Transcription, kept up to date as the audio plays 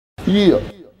Yeah.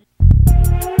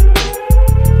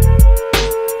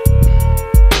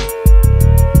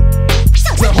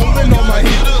 Say holding on my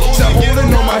heat. Say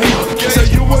holding on my heat. Say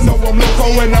you will know I'm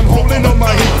loco when I'm holding on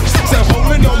my heat. Say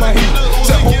holding on my heat.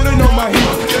 Say holding on my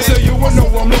heat. Say you will know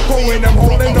I'm loco when I'm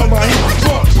holding on my heat.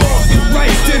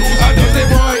 Right in, I don't say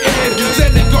boy in.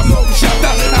 Say they got no shot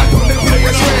out. I don't they play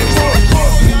a trend.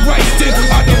 Right in,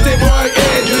 I don't say boy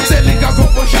in. Say they got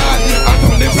no shot. I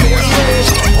don't they play a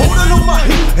trend. Holding on my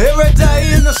heat every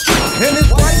day in the street, and his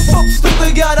white folks still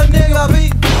got a nigga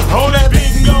beat. On that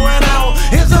beat going out,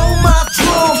 it's on my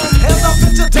drum. As I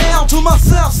picture down to my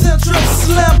South Central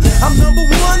slam. I'm number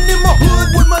one in my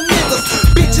hood with my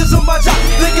niggas. Bitches on my job,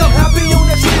 think I'm happy on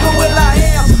that street, but well I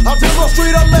am. I'll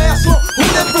demonstrate a last one. Who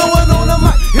that blowing on the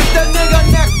mic? Hit that nigga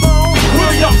neck bone.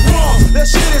 Where you from? That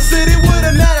shit is city with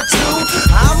an attitude.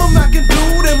 I'm a mackin'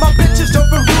 dude and my bitch is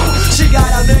jumping rude. She got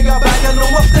a nigga banging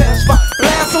on my stash spot.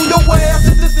 Blast on your ass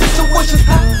if the situation's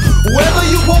hot. Whether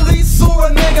you police or a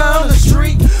nigga on the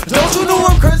street, don't you know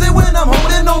I'm crazy when I'm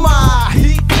holding on my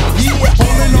heat? Yeah,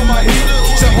 holding on my heat.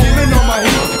 Say holding on my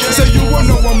heat. Say you will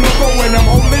know I'm loco when I'm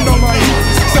holding on my heat.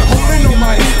 Say holding on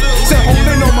my heat. Say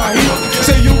holding on my heat.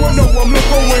 Say you will know I'm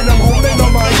loco when I'm holding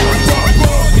on my heat.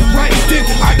 Right in,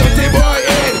 I don't say boy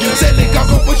in. Say they got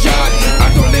couple shot.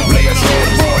 I don't they play a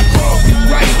trend.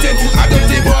 Right in, I don't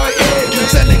say boy in.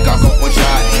 Say they got couple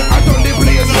shot. I don't they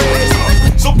play a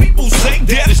trend. Some people say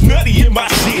that it's nutty in my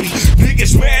city.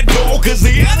 Niggas mad dog cause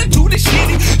the attitude is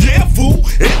shitty. Yeah, fool,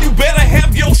 and you better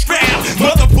have your strap.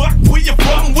 Motherfuck, where you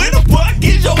from? Where the fuck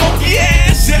is your monkey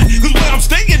ass at? Cause where I'm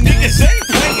staying, niggas ain't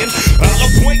playing.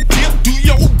 I'll point tip to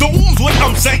your domes, what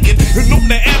I'm saying. And on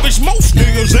the average, most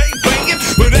niggas ain't paying.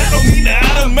 But that don't mean the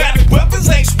automatic weapons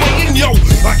ain't swinging. Yo,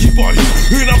 I keep on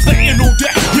here, and I'm staying on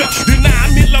that. Yeah, the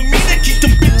 9mm keep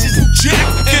them bitches in check.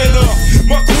 And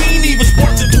my queen even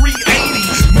sports a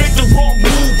 380. Make the wrong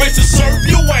move, race to serve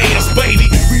your ass,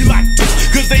 baby. We like this,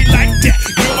 cause they like that.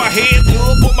 Never had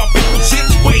love, but my people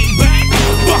shit's way back.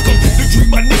 Fuck them, they treat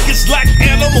my niggas like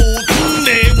animals.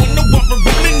 They when the bumper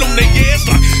rolling on their ass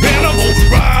like animals.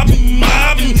 Robbing,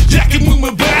 mobbing, jacking with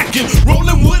my back and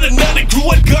rolling with another crew.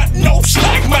 I got no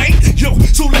slack, man. Yo,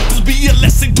 so let this be a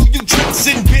lesson to you tricks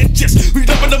and bitches. We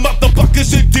dumping them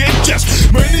motherfuckers and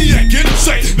ditches. Maniac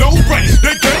insane, no right.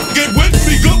 They can't get with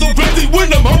me cause I'm ready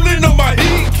when I'm holding on my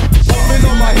heat. Holding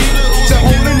on my heat. Say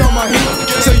holding on my heat.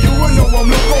 Say you will know I'm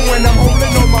loco when I'm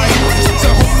holding on my heat.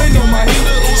 Say holding on my heat.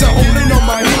 Say holding on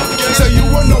my heat. Say you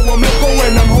will know I'm loco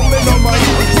when I'm holding on my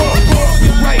heat.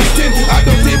 Right in, I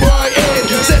don't say boy in.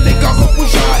 Say they got couple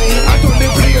shot. I don't they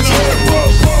play a trend.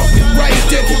 Right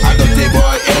in, I don't say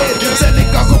boy in. Say they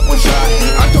got couple shot.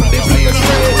 I don't they play a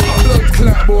trend. Blood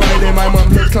clot boy, they my mom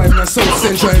blood clot in the South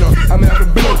Central. I'm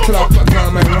having blood clot for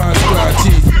my Ross clot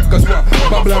teeth. Cause what?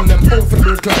 Bubble on them old for the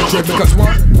blood clot trade. Because what?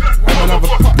 I'm gonna have a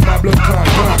pop my blood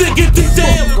clot. Dig it deep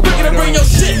down, bring it and bring your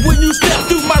shit when you step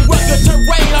through my rugged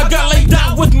terrain. I got laid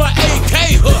out with my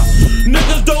AK,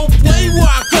 Niggas don't play where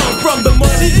I come from. The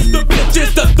money, the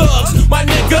bitches, the thugs. My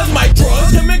niggas, my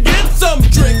drugs. Come and get some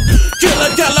drink.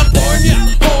 Killer California,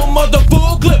 home of the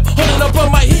full clip. Holding up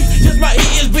on my heat, yes my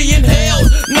heat is being held.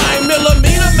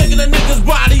 9mm, making a nigga's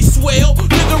body swell.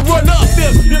 Nigga run up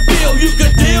if you feel you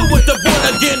can deal with the born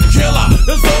again killer.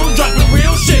 The zone dropping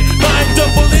real shit.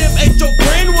 9M ain't your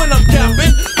friend when I'm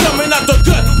capping. Coming out the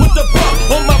gut with the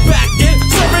pump on my back end.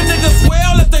 Serving niggas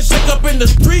swell if they shake up in the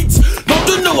streets. Don't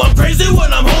you know I'm crazy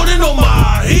when I'm holding on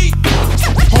my heat?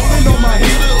 Holding on my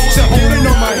heat. Say holding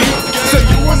on my heat. Say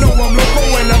you will know I'm loco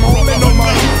when I'm holding on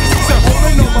my heat. Say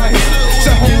holding on my heat.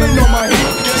 Say holding on my heat.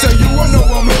 Say you will know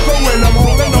I'm loco when I'm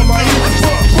holding on my heat.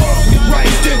 Right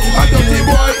in, I don't say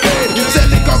boy in. Say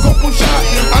they got couple shot.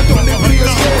 I don't they play a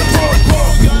trend.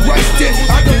 Right in,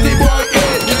 I don't say boy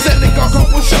in. Say they got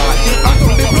couple shot. I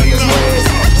don't they play a trend.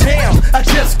 Damn, I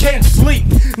just can't sleep.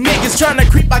 Niggas tryna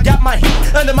creep, I got my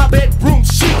heat under my bedroom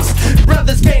sheets.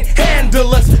 Brothers can't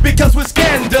handle us because we're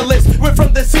scandalous. We're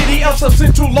from the city of South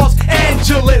Central Los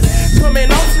Angeles. Coming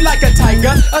off like a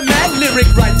tiger, a mad lyric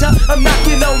writer. I'm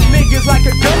knocking on niggas like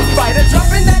a gunfighter.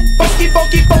 Dropping that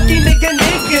funky nigga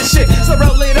shit. So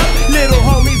roll it up, little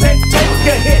homies, and take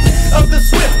a hit of the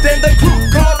Swift and the crew.